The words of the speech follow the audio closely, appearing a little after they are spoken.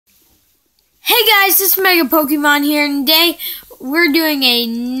Hey guys, this is Mega Pokemon here, and today we're doing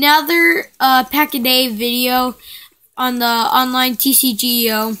another pack a day video on the online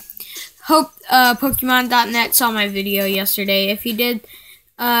TCGO. Hope Pokemon.net saw my video yesterday. If you did,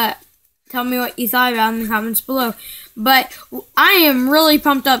 tell me what you thought about it in the comments below. But I am really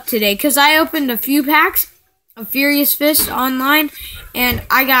pumped up today because I opened a few packs of Furious Fist online, and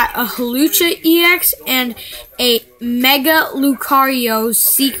I got a Hawlucha EX and a Mega Lucario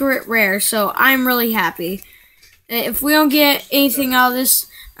secret rare, so I'm really happy. If we don't get anything out of this,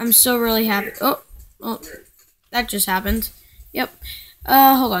 I'm still really happy. Oh, that just happened. Yep.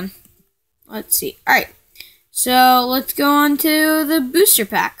 Hold on. Let's see. Alright, so let's go on to the booster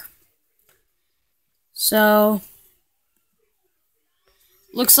pack. So,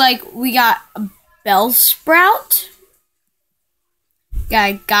 looks like we got a Bellsprout, got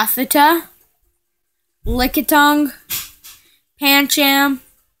a Gothita, Lickitung, Pancham,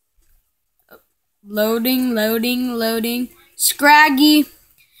 loading, Scraggy,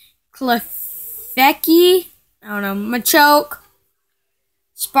 Clefairy, Machoke,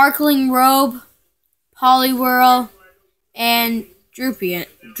 Sparkling Robe, Poliwhirl, and Droopian.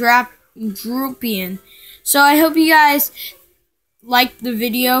 So I hope you guys liked the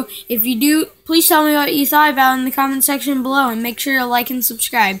video. If you do, please tell me what you thought about it in the comment section below, and make sure to like and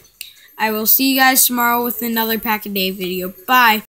subscribe. I will see you guys tomorrow with another pack a day video. Bye.